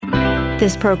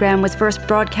This program was first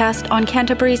broadcast on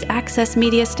Canterbury's access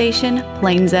media station,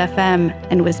 Plains FM,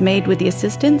 and was made with the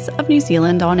assistance of New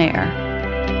Zealand On Air.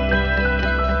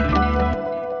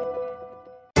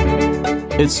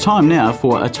 It's time now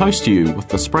for A Toast to You with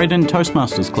the Spreydon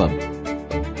Toastmasters Club.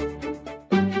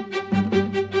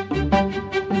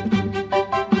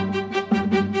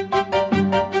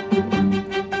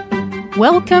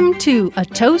 Welcome to A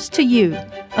Toast to You,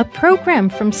 a program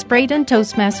from Spreydon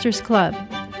Toastmasters Club.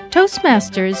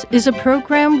 Toastmasters is a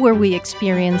program where we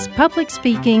experience public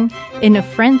speaking in a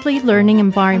friendly learning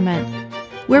environment,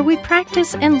 where we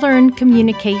practice and learn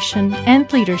communication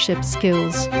and leadership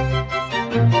skills.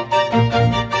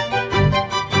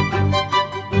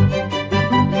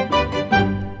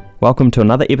 Welcome to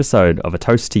another episode of A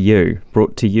Toast to You,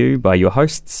 brought to you by your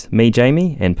hosts, me,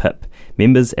 Jamie, and Pip,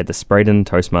 members at the Spreydon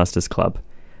Toastmasters Club.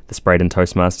 The Spreydon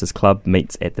Toastmasters Club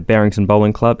meets at the Barrington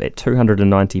Bowling Club at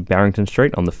 290 Barrington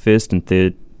Street on the first and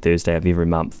third Thursday of every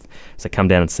month. So come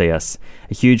down and see us.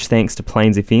 A huge thanks to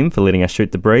Plains FM for letting us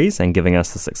shoot the breeze and giving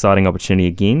us this exciting opportunity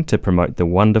again to promote the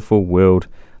wonderful world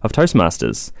of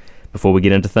Toastmasters. Before we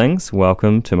get into things,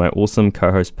 welcome to my awesome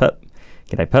co-host Pip.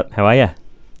 G'day Pip, how are you?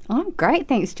 I'm great,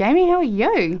 thanks Jamie. How are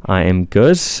you? I am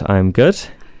good.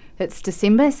 It's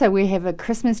December, so we have a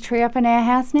Christmas tree up in our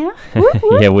house now.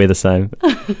 Yeah, we're the same.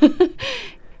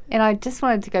 And I just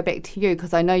wanted to go back to you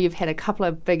because I know you've had a couple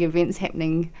of big events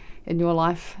happening in your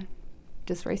life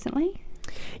just recently.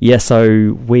 Yeah,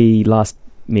 so we last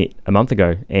met a month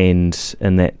ago, and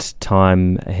in that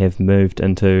time have moved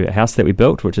into a house that we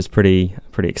built, which is pretty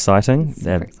exciting.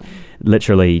 Super exciting.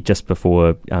 Literally just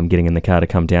before getting in the car to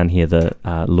come down here, the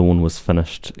lawn was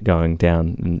finished going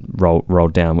down and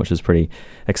rolled down, which is pretty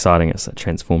exciting. It's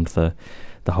transformed the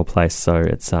whole place, so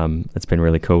it's been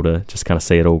really cool to just kind of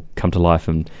see it all come to life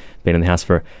and been in the house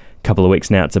for a couple of weeks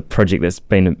now. It's a project that's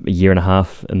been a year and a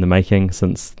half in the making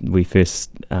since we first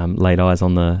laid eyes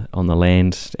on the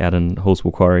land out in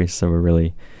Hallswell Quarry, so we're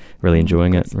really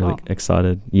enjoying it, really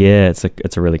excited. Yeah,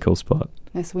 it's a really cool spot.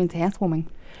 So when's the housewarming?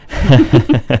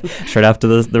 Straight after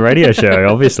the radio show,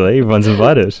 obviously. Everyone's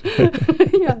invited.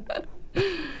 Yeah.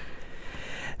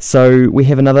 So we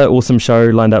have another awesome show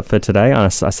lined up for today. I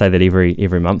say that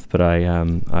every month, but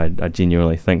I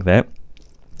genuinely think that.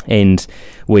 And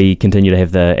we continue to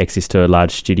have the access to a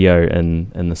large studio in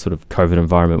the sort of COVID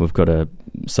environment. We've got to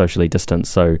socially distance,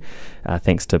 so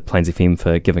thanks to Plains FM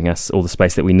for giving us all the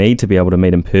space that we need to be able to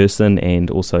meet in person, and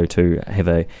also to have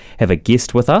a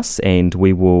guest with us. And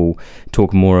we will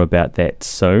talk more about that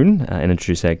soon and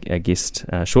introduce our guest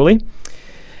shortly.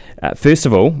 First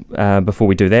of all, before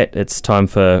we do that, it's time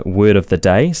for Word of the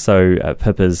Day. So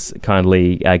Pip has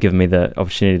kindly given me the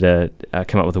opportunity to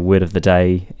come up with a Word of the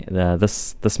Day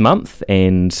this month,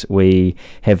 and we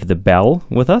have the bell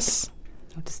with us.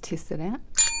 I'll just test it out.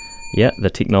 Yeah, the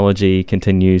technology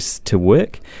continues to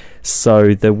work.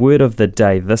 So the Word of the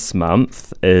Day this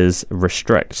month is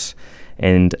restrict,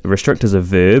 and restrict is a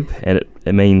verb, and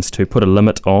it means to put a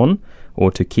limit on or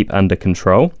to keep under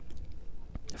control.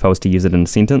 If I was to use it in a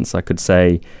sentence, I could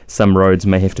say some roads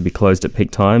may have to be closed at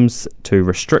peak times to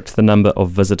restrict the number of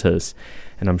visitors.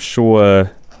 And I'm sure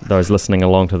those listening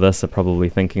along to this are probably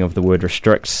thinking of the word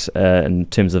restrict in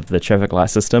terms of the traffic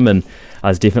light system, and I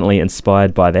was definitely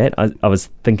inspired by that. I was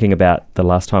thinking about the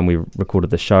last time we recorded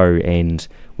the show, and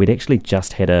we'd actually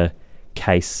just had a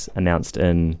case announced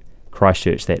in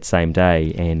Christchurch that same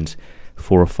day, and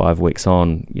 4 or 5 weeks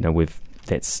on,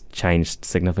 that's changed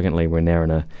significantly. We're now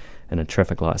in a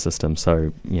traffic light system,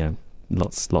 so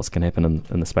lots can happen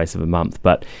in the space of a month.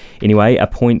 But anyway, a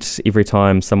point every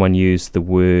time someone used the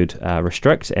word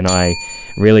restrict, and I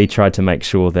really tried to make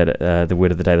sure that the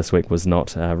word of the day this week was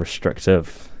not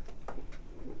restrictive.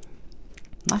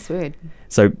 Nice word.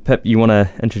 So Pip, you want to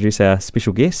introduce our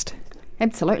special guest?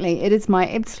 Absolutely. It is my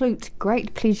absolute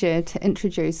great pleasure to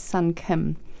introduce Sun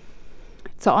Kim.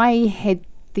 So I had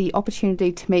the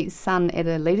opportunity to meet Sun at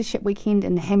a leadership weekend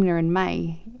in Hamner in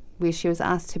May, where she was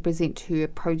asked to present her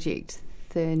project,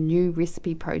 the New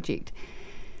Recipe Project.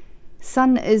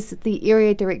 Sun is the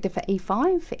area director for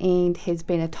E5 and has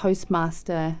been a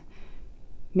Toastmaster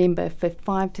member for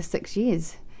 5 to 6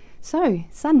 years. So,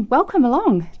 Sun, welcome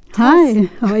along. Hi,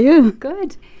 how are you?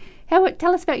 Good.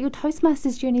 Tell us about your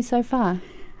Toastmasters journey so far.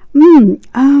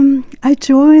 I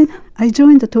joined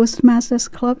the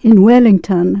Toastmasters Club in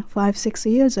Wellington 5-6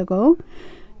 years ago,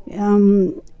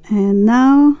 and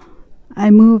now I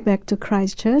moved back to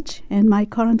Christchurch, and my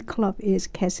current club is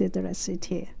Cathedral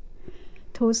City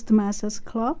Toastmasters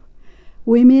Club.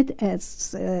 We meet at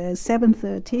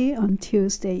 7:30 on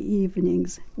Tuesday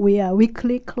evenings. We are a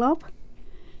weekly club,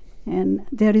 and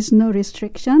there is no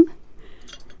restriction.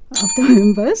 of the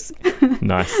members.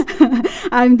 Nice.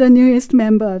 I'm the newest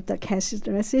member of the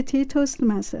Cathedral City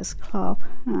Toastmasters Club.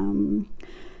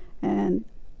 And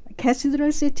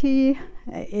Cathedral City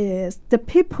is, the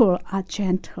people are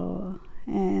gentle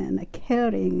and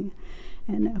caring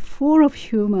and full of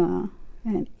humor.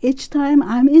 And each time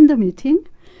I'm in the meeting,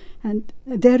 and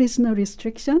there is no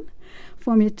restriction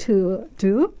for me to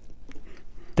do.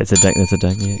 That's a ding.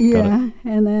 Yeah, got it.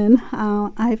 And then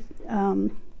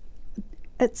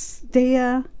they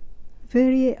are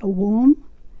very warm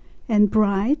and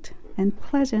bright and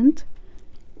pleasant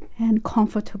and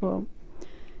comfortable.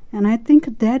 And I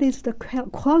think that is the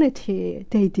quality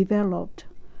they developed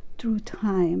through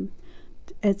time.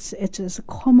 It's a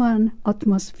common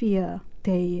atmosphere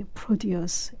they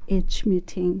produce each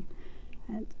meeting.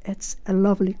 And it's a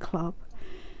lovely club.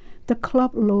 The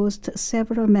club lost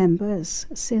several members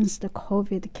since the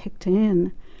COVID kicked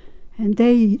in. And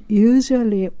we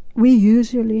usually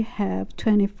have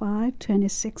 25,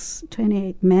 26,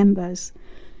 28 members.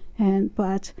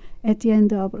 But at the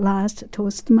end of last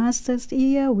Toastmasters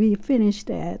year, we finished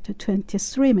at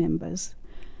 23 members.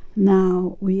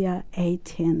 Now we are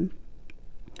 18.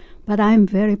 But I'm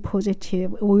very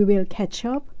positive we will catch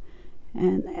up.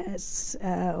 And as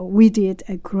we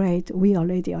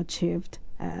already achieved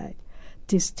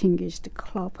Distinguished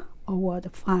Club Award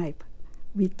 5.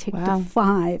 We ticked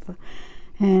 5.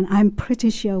 And I'm pretty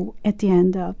sure at the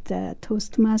end of the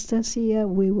Toastmasters year,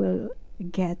 we will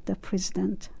get the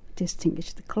President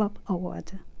Distinguished Club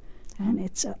Award. And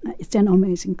it's an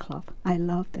amazing club. I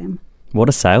love them. What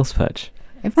a sales pitch.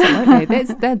 Absolutely.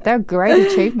 They're great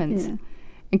achievements. Yeah.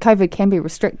 And COVID can be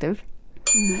restrictive.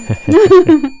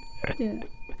 Yeah.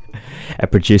 Our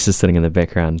producer's sitting in the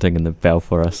background dinging the bell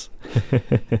for us.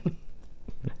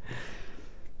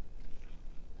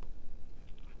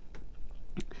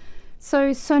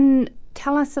 So, Sun,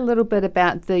 tell us a little bit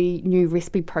about the new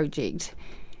recipe project.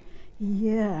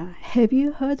 Yeah. Have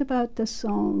you heard about the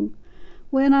song,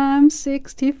 When I'm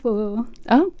 64?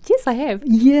 Oh, yes, I have.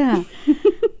 Yeah.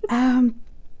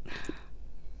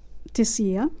 This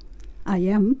year, I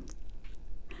am.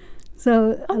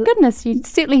 So, Oh, goodness, you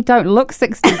certainly don't look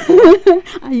 64.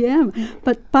 I am.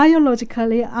 But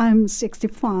biologically, I'm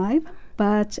 65.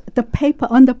 But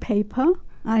on the paper,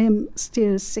 I am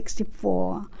still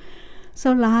 64.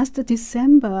 So last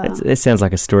December... That sounds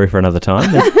like a story for another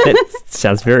time. That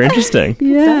sounds very interesting.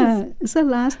 Yeah. So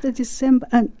last December,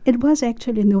 and it was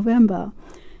actually November,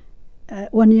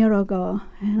 1 year ago,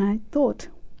 and I thought,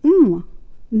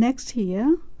 next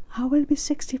year I will be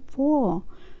 64.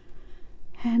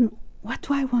 And what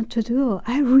do I want to do?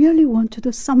 I really want to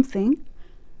do something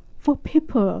for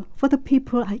the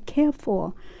people I care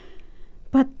for.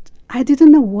 But I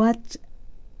didn't know what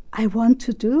I want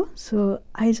to do, so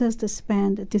I just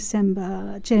spent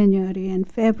December, January, and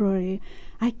February.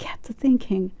 I kept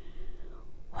thinking,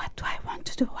 what do I want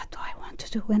to do? What do I want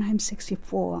to do when I'm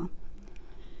 64?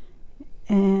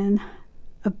 And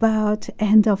about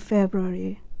end of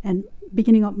February and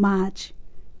beginning of March,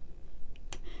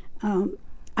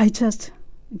 I just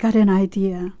got an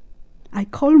idea. I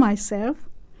call myself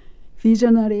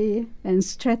visionary and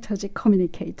strategic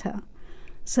communicator.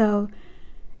 So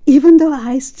even though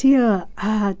I still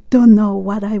don't know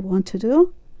what I want to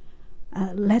do,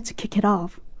 let's kick it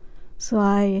off. So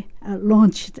I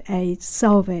launched a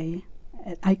survey.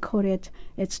 I call it's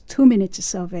 2-minute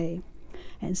survey.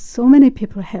 And so many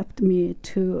people helped me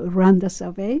to run the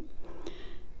survey.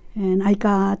 And I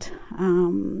got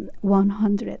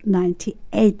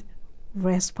 198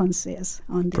 responses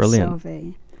on the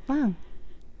survey. Wow.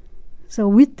 So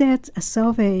with that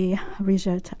survey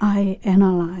result, I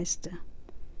analyzed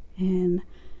and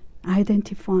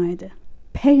identified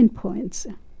pain points.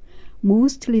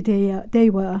 Mostly they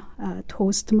were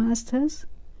Toastmasters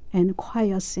and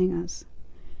choir singers.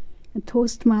 And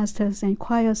Toastmasters and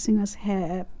choir singers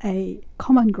have a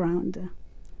common ground.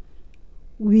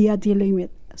 We are dealing with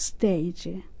stage.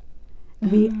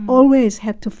 We always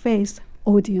have to face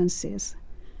audiences.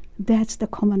 That's the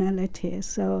commonality.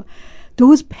 So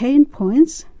those pain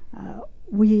points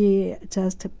we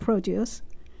just produce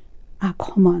are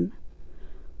common.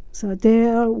 So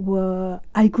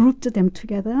I grouped them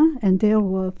together, and there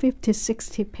were 50,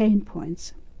 60 pain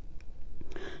points.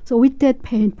 So with that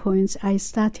pain points, I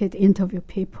started interview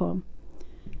people.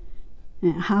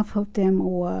 And half of them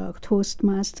were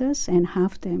Toastmasters, and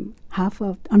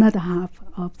another half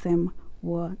of them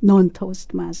were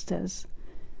non-Toastmasters.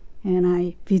 And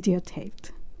I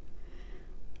videotaped.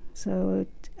 So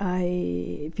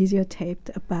I videotaped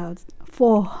about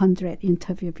 400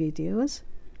 interview videos.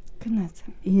 Goodness.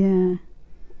 Yeah.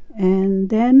 And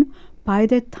then by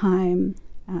that time,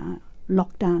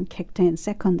 lockdown kicked in,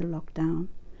 second lockdown.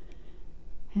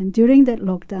 And during that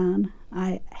lockdown,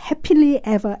 I happily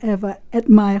ever at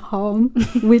my home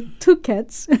with 2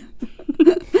 cats.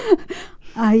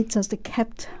 I just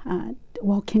kept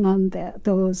working on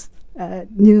those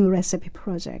new recipe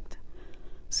project.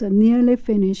 So nearly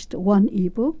finished 1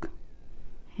 ebook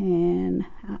and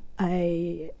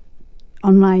a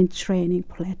online training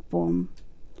platform.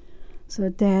 So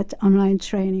that online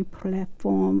training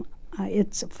platform,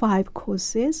 it's 5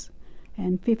 courses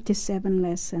and 57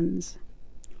 lessons.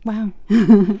 Wow.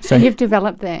 So you've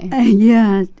developed that.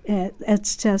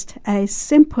 It's just a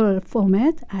simple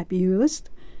format I've used,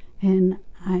 and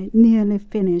I nearly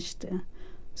finished.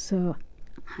 So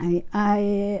I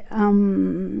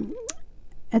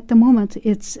at the moment,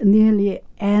 it's nearly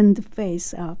end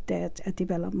phase of that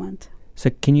development. So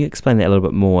can you explain that a little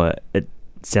bit more? It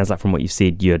sounds like from what you've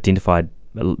said, you identified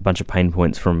a bunch of pain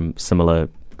points from similar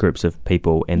groups of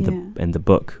people, and the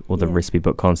book or the recipe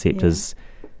book concept is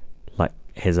like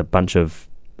has a bunch of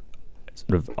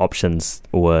sort of options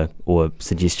or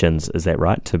suggestions. Is that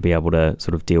right, to be able to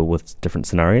sort of deal with different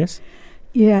scenarios?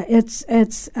 Yeah, it's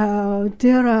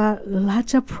there are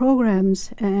lots of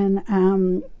programs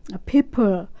and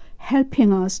people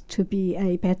helping us to be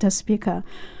a better speaker,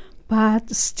 but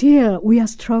still we are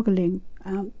struggling.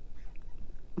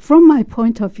 From my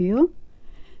point of view,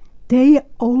 they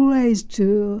always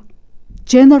do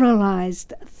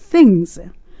generalized things.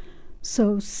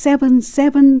 So seven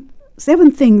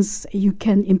things you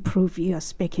can improve your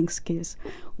speaking skills,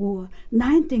 or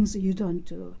 9 things you don't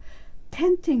do,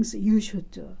 10 things you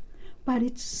should do. But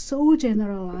it's so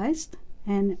generalized,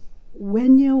 and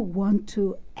when you want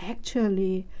to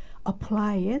actually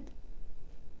apply it,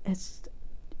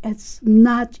 it's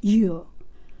not you.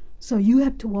 So you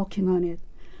have to working on it.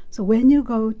 So when you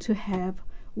go to have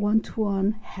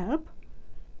one-to-one help,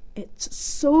 it's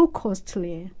so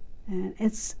costly, and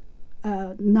it's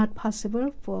not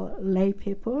possible for lay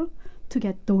people to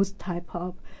get those type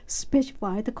of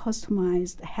specified,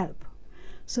 customized help.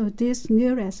 So this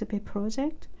new recipe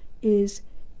project is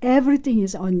everything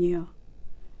is on you,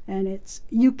 and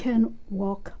you can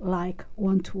work like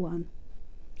one-to-one.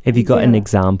 Have you got an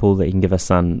example that you can give us,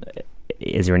 son?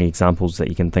 Is there any examples that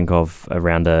you can think of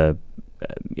around a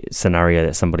scenario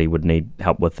that somebody would need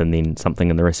help with, and then something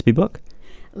in the recipe book?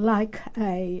 Like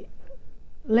a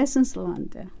lessons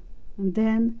learned. And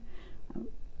then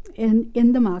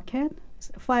in the market,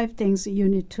 5 things you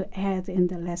need to add in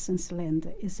the lessons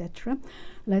learned, etc.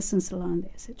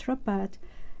 But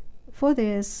for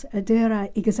this, there are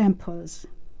examples.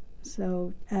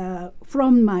 So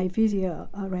from my video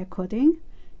recording,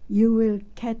 you will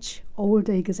catch all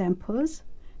the examples,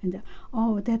 and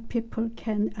that people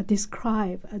can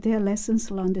describe their lessons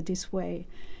learned this way,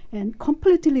 and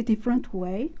completely different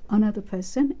way another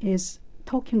person is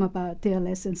talking about their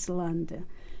lessons learned.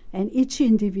 And each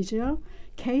individual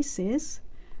cases,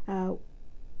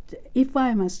 if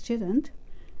I'm a student,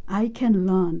 I can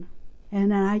learn,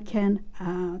 and I can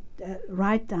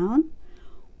write down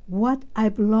what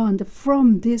I've learned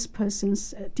from this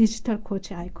person's digital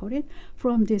coach, I call it,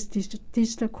 from this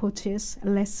digital coach's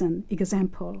lesson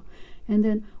example, and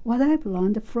then what I've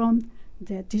learned from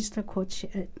the digital coach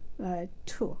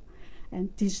 2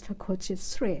 and digital coach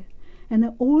 3.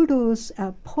 And all those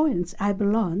points I've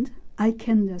learned, I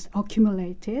can just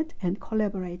accumulate it and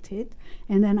collaborate it,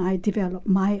 and then I develop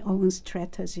my own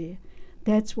strategy.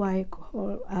 That's why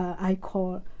I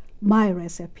call my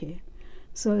recipe.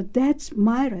 So that's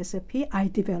my recipe I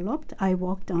developed, I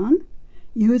worked on,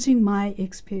 using my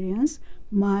experience,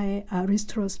 my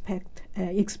retrospect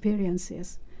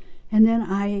experiences. And then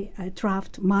I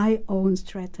draft my own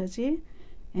strategy.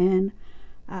 And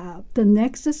the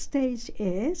next stage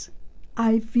is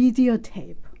I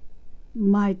videotape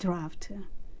my draft,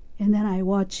 and then I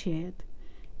watch it.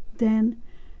 Then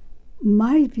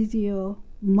my video,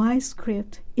 my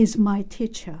script is my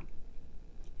teacher.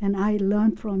 And I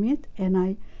learn from it, and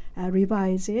I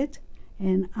revise it,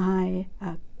 and I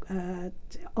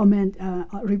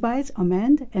revise,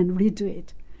 amend, and redo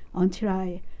it until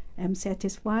I am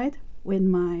satisfied with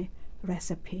my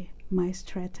recipe, my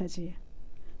strategy.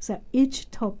 So each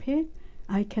topic,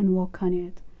 I can work on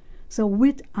it. So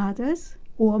with others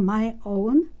or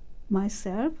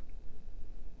myself,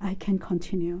 I can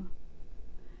continue.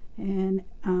 And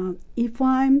if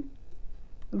I'm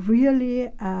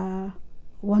really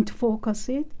want to focus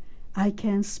it, I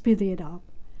can speed it up.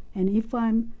 And if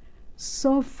I'm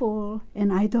so full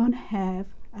and I don't have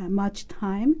much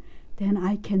time, then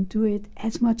I can do it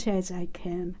as much as I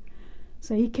can.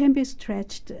 So it can be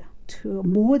stretched to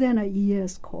more than a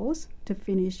year's course to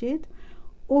finish it,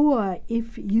 or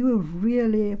if you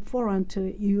really foreign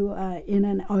to, you are in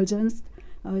an urgent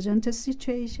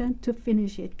situation to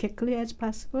finish it quickly as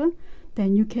possible,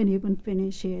 then you can even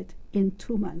finish it in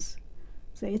 2 months.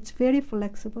 So it's very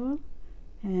flexible,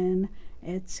 and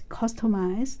it's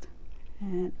customized,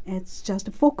 and it's just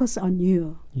focused on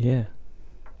you. Yeah.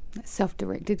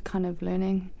 Self-directed kind of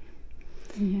learning.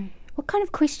 Yeah. What kind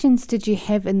of questions did you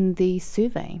have in the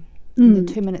survey, in the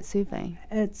 2-minute survey?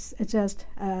 It's just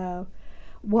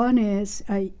one is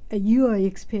your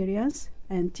experience,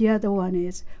 and the other one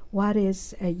is what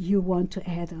is you want to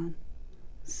add on.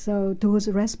 So those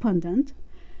respondents,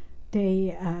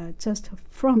 they just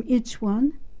from each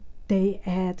one, they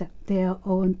add their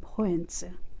own points.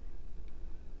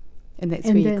 And that's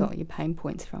And where you then- got your pain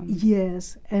points from.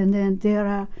 Yes, and then there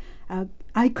are,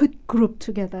 I could group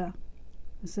together.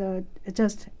 So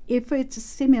just if it's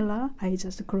similar, I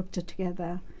just grouped it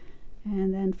together,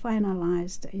 and then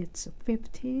finalized. It's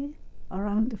 50,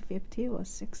 around 50 or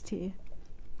 60.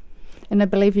 And I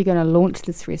believe you're going to launch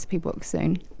this recipe book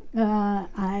soon.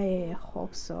 I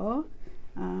hope so,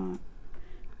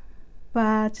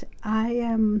 but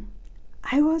I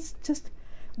was just,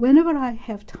 whenever I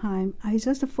have time, I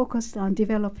just focused on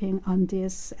developing on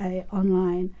this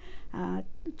online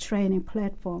training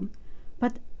platform.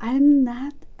 But I'm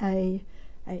not a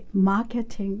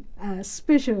marketing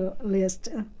specialist.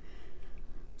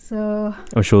 So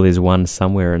I'm sure there's one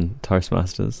somewhere in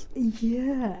Toastmasters.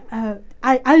 yeah,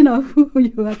 I know who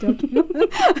you are talking about.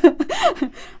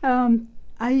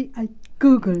 I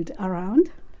Googled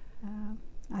around.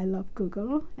 I love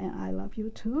Google and I love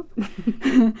YouTube.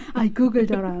 I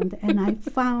Googled around and I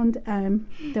found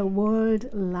the world's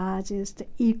largest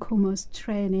e-commerce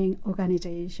training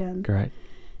organization. Great.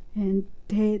 And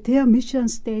their mission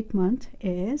statement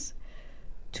is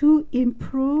to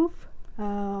improve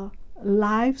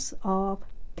lives of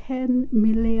 10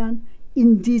 million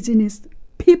indigenous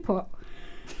people.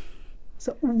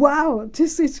 So, wow,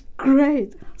 this is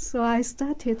great. So I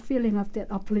started filling up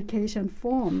that application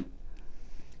form.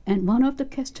 And one of the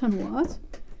questions was,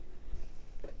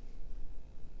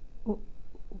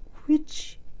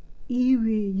 which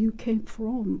iwi you came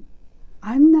from?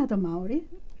 I'm not a Maori.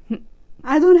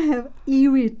 I don't have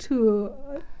iwi to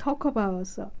talk about.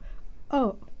 So,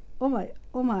 oh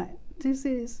my, this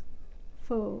is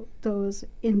for those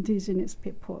indigenous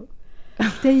people.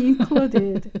 They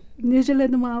included New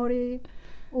Zealand Maori,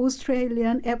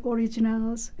 Australian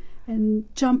Aboriginals, and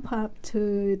jump up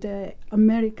to the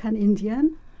American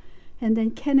Indian, and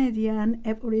then Canadian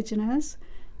Aboriginals,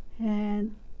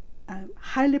 and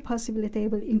highly possibly they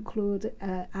will include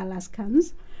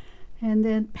Alaskans, and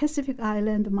then Pacific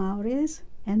Island Maoris,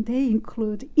 and they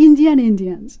include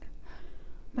Indians.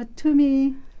 But to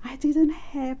me, I didn't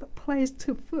have a place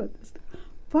to put,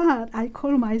 but I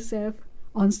call myself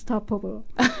unstoppable.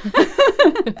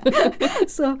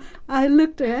 So I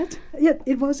looked at,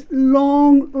 it was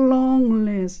long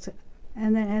list,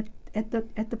 and then at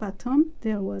the bottom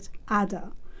there was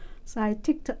other. So I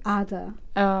ticked other,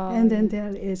 and then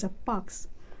there is a box.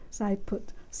 So I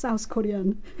put South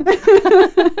Korean.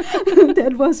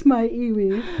 That was my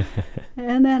iwi.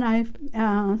 And then I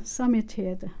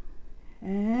submitted,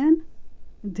 and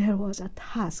there was a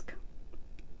task.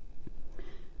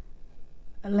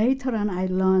 Later on, I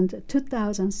learned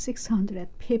 2,600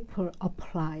 people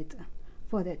applied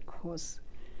for that course.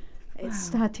 Wow. It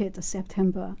started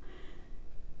September,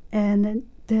 and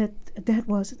there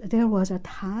was a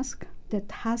task. The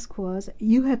task was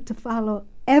you have to follow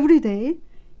every day.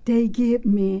 They give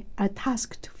me a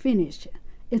task to finish.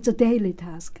 It's a daily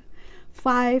task.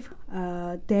 5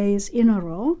 days in a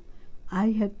row,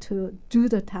 I have to do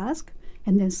the task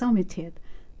and then submit it.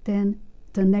 Then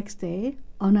the next day,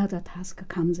 another task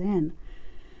comes in.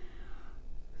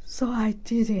 So I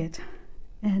did it.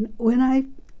 And when I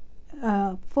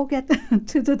forget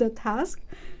to do the task,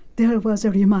 there was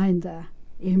a reminder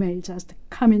email just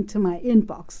come into my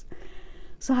inbox.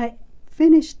 So I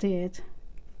finished it,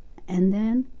 and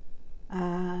then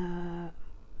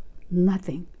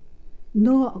nothing.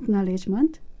 No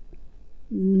acknowledgement,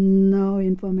 no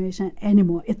information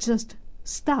anymore. It just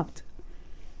stopped.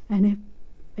 And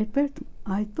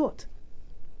I thought,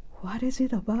 what is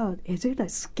it about? Is it a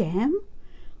scam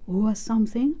or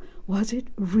something? Was it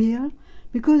real?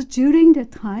 Because during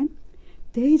that time,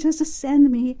 they just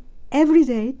send me every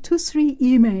day 2-3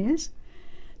 emails.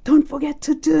 Don't forget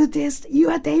to do this. You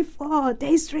are day 4,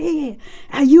 day 3.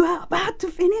 You are about to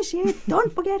finish it.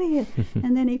 Don't forget it.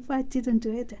 And then if I didn't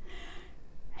do it,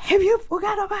 have you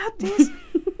forgot about this?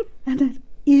 And then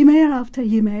email after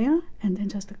email, and then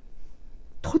just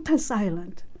total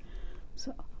silent.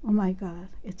 So, oh my God,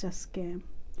 it's a scam.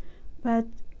 But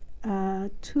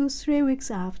 2-3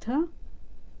 weeks after,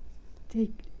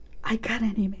 I got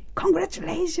an email.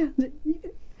 Congratulations,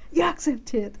 you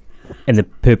accepted. And the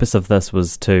purpose of this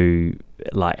was to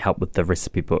help with the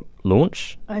recipe book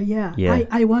launch? Yeah. Yeah.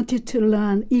 I wanted to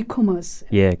learn e-commerce.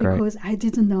 Yeah, great. Because I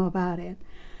didn't know about it.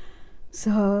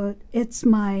 So it's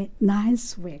my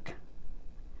 9th week.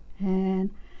 And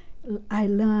I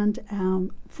learned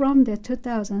from the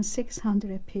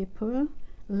 2,600 people,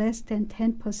 less than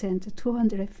 10%,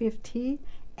 250,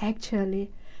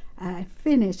 actually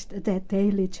finished that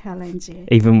daily challenge.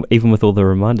 Even with all the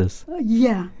reminders?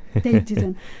 Yeah, they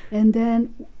didn't. And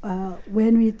then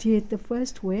when we did the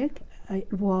first week,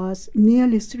 it was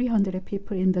nearly 300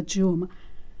 people in the Zoom.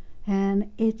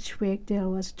 And each week there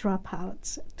was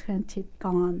dropouts, 20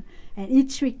 gone. And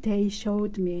each week they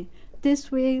showed me,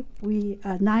 this week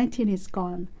 19 is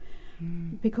gone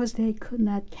because they could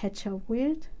not catch up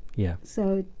with. Yeah.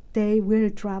 So they will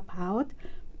drop out,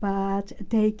 but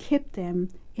they keep them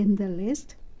in the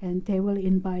list and they will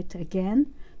invite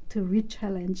again to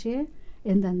re-challenge it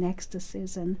in the next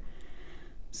season.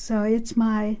 So it's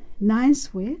my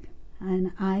 9th week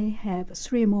and I have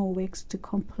 3 more weeks to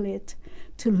complete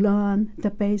to learn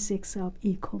the basics of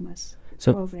e-commerce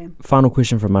program. Final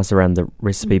question from us around the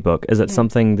recipe book. Is it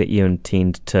something that you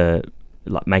intend to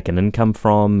make an income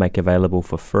from, make available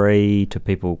for free to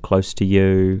people close to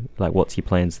you? What's your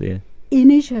plans there?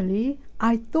 Initially,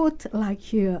 I thought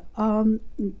like you,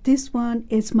 this one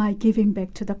is my giving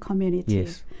back to the community.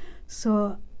 Yes.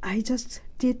 So I just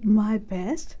did my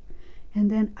best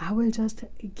and then I will just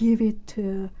give it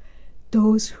to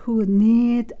those who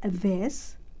need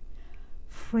this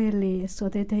freely so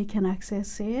that they can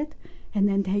access it and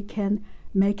then they can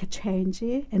make a change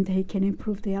and they can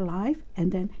improve their life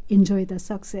and then enjoy the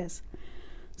success.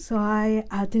 So I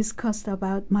discussed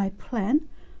about my plan,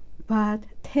 but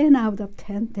 10 out of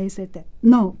 10 they said that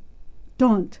no,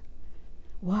 don't.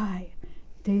 Why?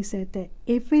 They said that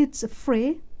if it's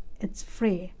free, it's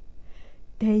free.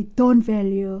 They don't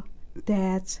value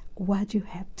that's what you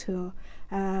have to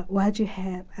what you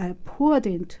have poured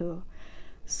into.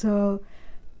 So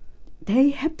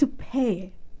they have to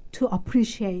pay to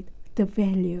appreciate the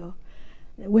value.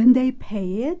 When they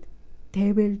pay it,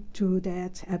 they will do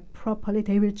that properly.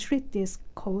 They will treat this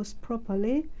cost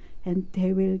properly and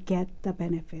they will get the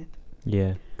benefit.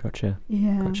 Yeah, gotcha.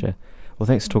 Yeah. Gotcha. Well,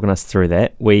 thanks for talking us through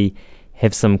that. We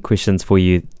have some questions for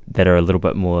you that are a little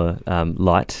bit more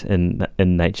light in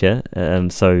nature.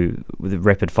 So with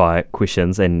rapid fire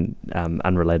questions and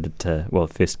unrelated to,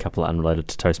 first couple are unrelated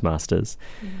to Toastmasters.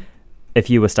 If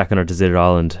you were stuck on a deserted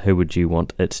island, who would you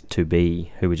want it to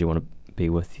be? Who would you want to be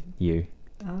with you?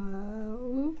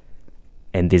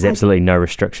 And there's absolutely no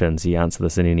restrictions. You answer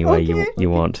this in any way you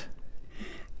want.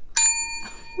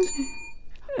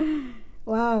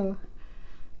 Wow.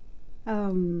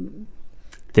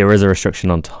 There is a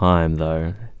restriction on time,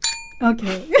 though.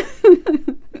 Okay.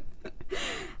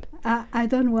 I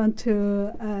don't want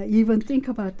to even think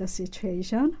about the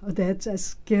situation. That's a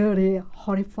scary,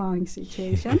 horrifying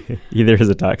situation. Yeah, there is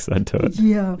a dark side to it.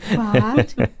 Yeah,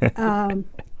 but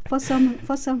for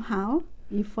somehow,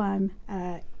 if I'm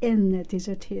in a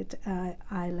deserted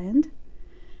island,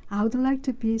 I would like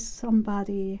to be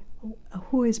somebody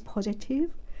who is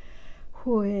positive,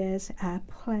 who is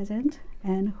pleasant,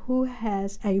 and who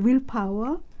has a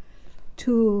willpower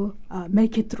to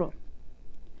make it through.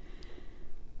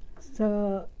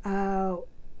 So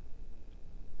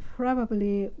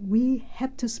probably we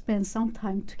have to spend some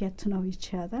time to get to know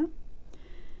each other.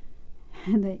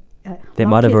 And that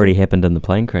might have already happened in the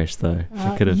plane crash, though.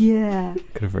 It could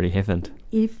have already happened.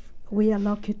 If we are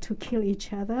lucky to kill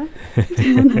each other,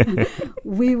 then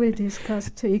we will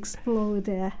discuss to explore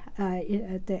the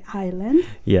island.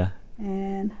 Yeah.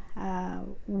 And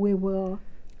we will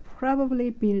probably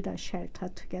build a shelter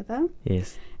together.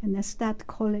 Yes. And then start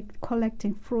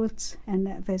collecting fruits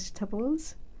and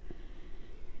vegetables.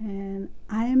 And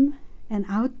I'm an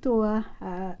outdoor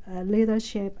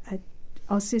leadership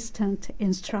assistant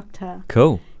instructor.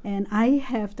 Cool. And I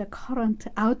have the current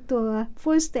outdoor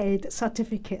first aid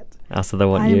certificate. So they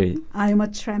want you. I'm a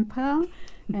tramper.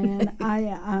 And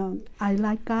I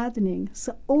like gardening.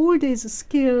 So all these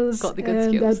skills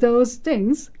and those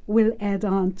things will add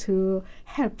on to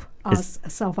help us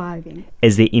surviving.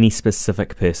 Is there any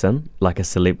specific person, like a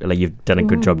celebrity? You've done a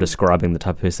good job describing the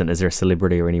type of person. Is there a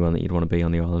celebrity or anyone that you'd want to be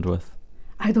on the island with?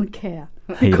 I don't care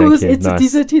because it's a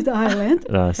deserted island.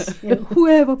 Nice.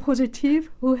 Whoever positive,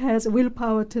 who has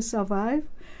willpower to survive,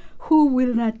 who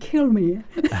will not kill me.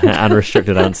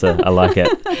 Unrestricted answer. I like it.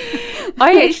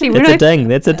 I actually... That's a ding.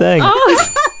 That's a ding.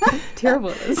 Oh, terrible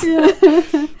it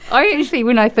is. I actually,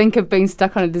 when I think of being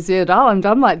stuck on a deserted island,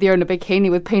 I'm like there in a bikini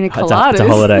with pina coladas. It's a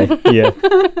holiday, yeah.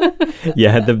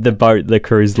 Yeah, the boat, the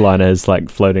cruise liner is like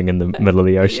floating in the middle of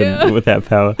the ocean without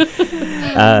power.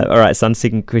 All right, son,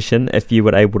 second question. If you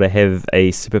were able to have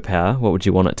a superpower, what would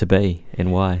you want it to be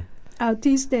and why?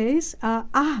 These days,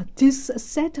 this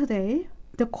Saturday,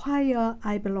 the choir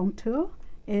I belong to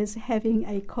is having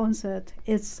a concert.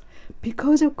 It's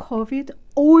because of COVID,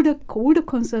 all the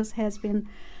concerts has been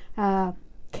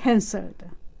cancelled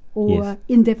or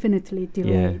indefinitely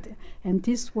delayed. And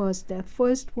this was the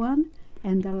first one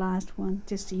and the last one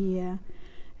this year.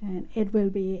 And it will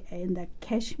be in the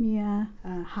Kashmir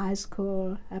High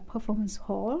School Performance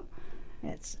Hall.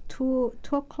 It's 2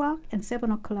 o'clock and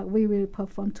 7 o'clock. We will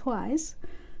perform twice.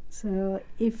 So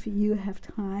if you have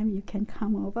time, you can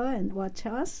come over and watch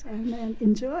us and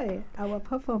enjoy our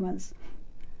performance.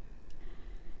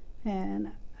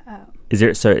 And is there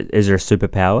a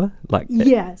superpower?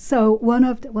 So one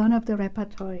of the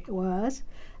repertoire was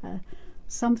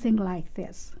something like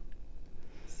this.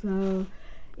 So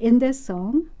in this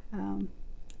song,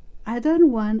 I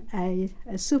don't want a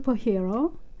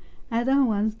superhero. I don't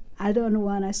want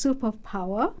a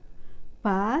superpower,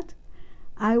 but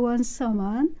I want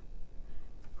someone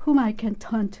whom I can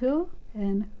turn to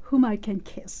and whom I can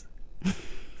kiss.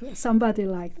 Somebody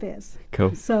like this.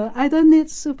 Cool. So I don't need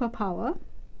superpower,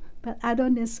 but I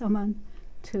don't need someone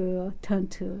to turn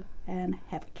to and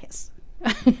have a kiss.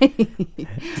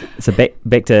 So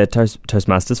back to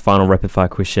Toastmasters, final rapid fire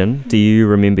question. Do you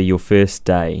remember your first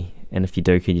day? And if you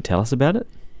do, can you tell us about it?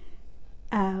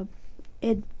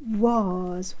 It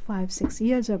was 5-6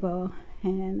 years ago,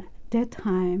 and that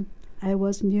time I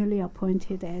was newly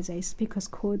appointed as a speakers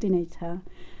coordinator.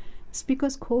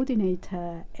 Speakers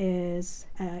coordinator is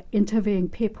interviewing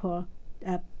people,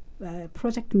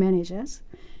 project managers,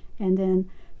 and then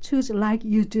choose, like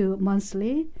you do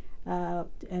monthly,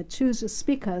 choose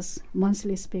speakers,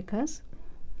 monthly speakers,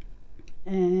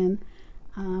 and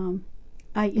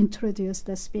I introduce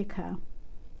the speaker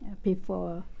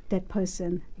before that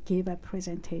person give a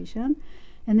presentation,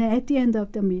 and then at the end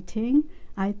of the meeting,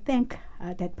 I thank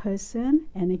that person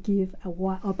and I give a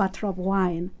bottle of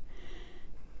wine.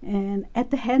 And at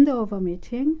the handover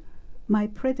meeting, my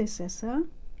predecessor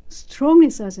strongly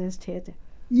suggested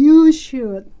you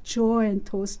should join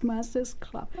Toastmasters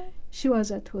Club. She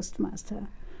was a Toastmaster.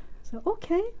 So,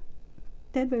 okay,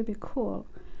 that will be cool.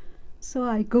 So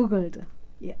I Googled.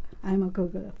 Yeah, I'm a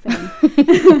Google fan.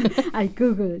 I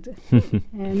Googled.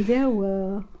 And there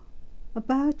were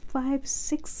about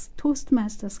 5-6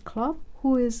 Toastmasters Club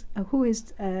who is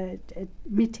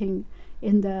meeting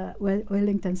in the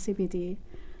Wellington CBD.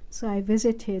 So I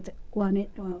visited one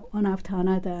after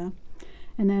another.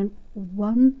 And then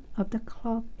one of the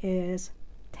club is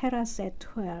Terrace at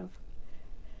 12.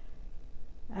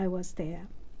 I was there,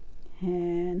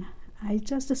 and I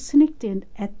just sneaked in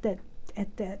at that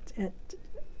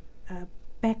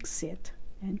back seat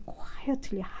and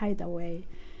quietly hide away.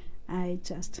 I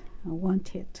just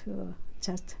wanted to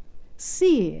just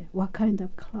see what kind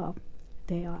of club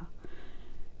they are,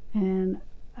 and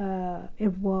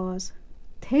it was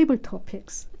table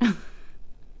topics.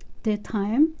 That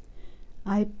time,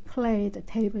 I played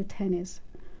table tennis,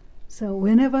 so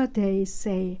whenever they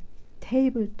say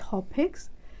table topics,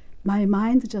 my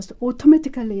mind just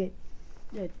automatically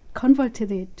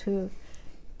converted it to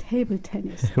table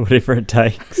tennis. Whatever it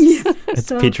takes. Yeah,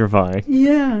 it's petrifying.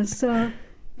 Yeah, so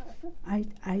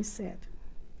I said,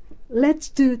 let's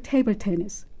do table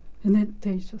tennis. And then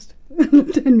they just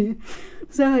looked at me.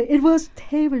 So it was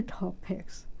table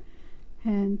topics.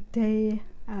 And the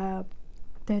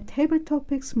table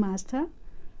topics master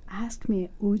asked me,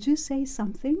 would you say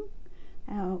something?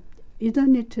 You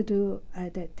don't need to do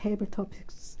the table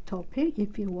topics topic.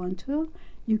 If you want to,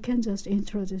 you can just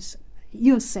introduce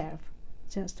yourself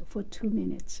just for 2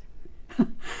 minutes.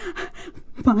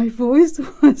 My voice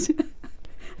was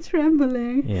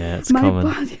trembling. Yeah, it's my common.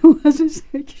 My body was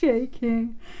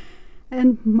shaking,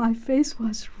 and my face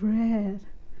was red.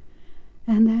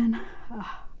 And then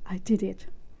I did it.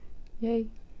 Yay!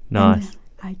 Nice.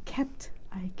 I kept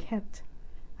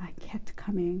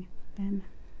coming, and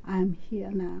I'm here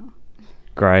now.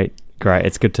 Great.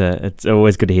 It's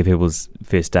always good to hear people's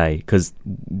first day, because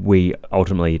we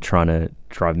ultimately trying to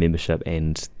drive membership,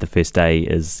 and the first day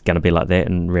is going to be like that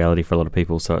in reality for a lot of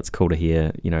people. So it's cool to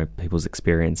hear, people's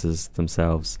experiences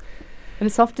themselves. And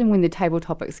it's often when the table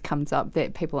topics comes up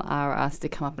that people are asked to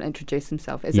come up and introduce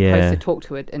themselves, as opposed to talk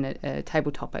to it in a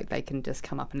table topic. They can just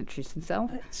come up and introduce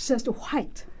themselves. It's just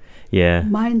white. Yeah.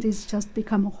 Mind is just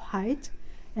become white,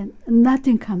 and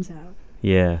nothing comes out.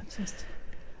 Yeah.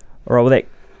 All right. Well,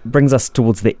 brings us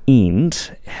towards the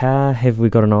end. How have we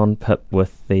gotten on, Pip,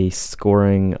 with the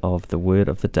scoring of the word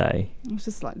of the day? I was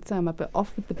just like to say I'm a bit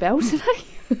off with the bell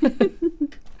today.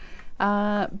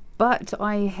 But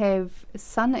I have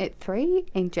Sun at 3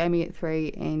 and Jamie at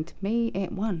 3 and me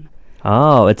at 1.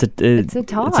 Oh, it's a tie. It's a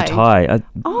tie.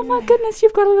 Oh my goodness,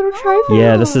 you've got a little trophy.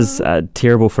 Yeah, this is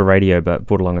terrible for radio, but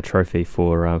brought along a trophy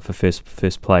for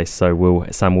first place. So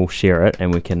Sam will share it,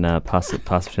 and we can pass it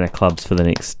between our clubs for the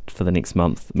next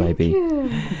month, maybe.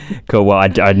 Cool. Well,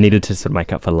 I needed to sort of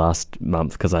make up for last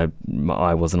month because I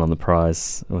wasn't on the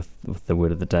prize with the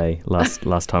word of the day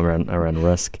last time around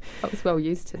risk. I was well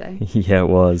used today. Yeah, it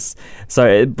was. So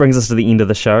it brings us to the end of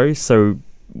the show. So.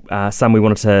 Sam,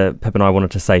 Pip and I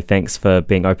wanted to say thanks for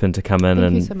being open to come in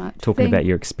and talking about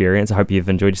your experience. I hope you've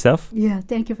enjoyed yourself. Yeah,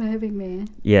 thank you for having me.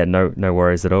 Yeah, no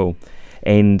worries at all.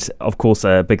 And of course,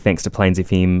 a big thanks to Plains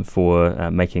FM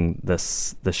for making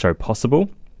this show possible.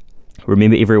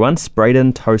 Remember, everyone,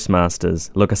 Spreydon Toastmasters.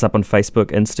 Look us up on Facebook,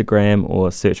 Instagram,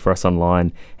 or search for us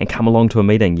online and come along to a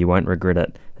meeting. You won't regret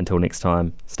it. Until next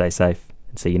time, stay safe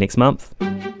and see you next month.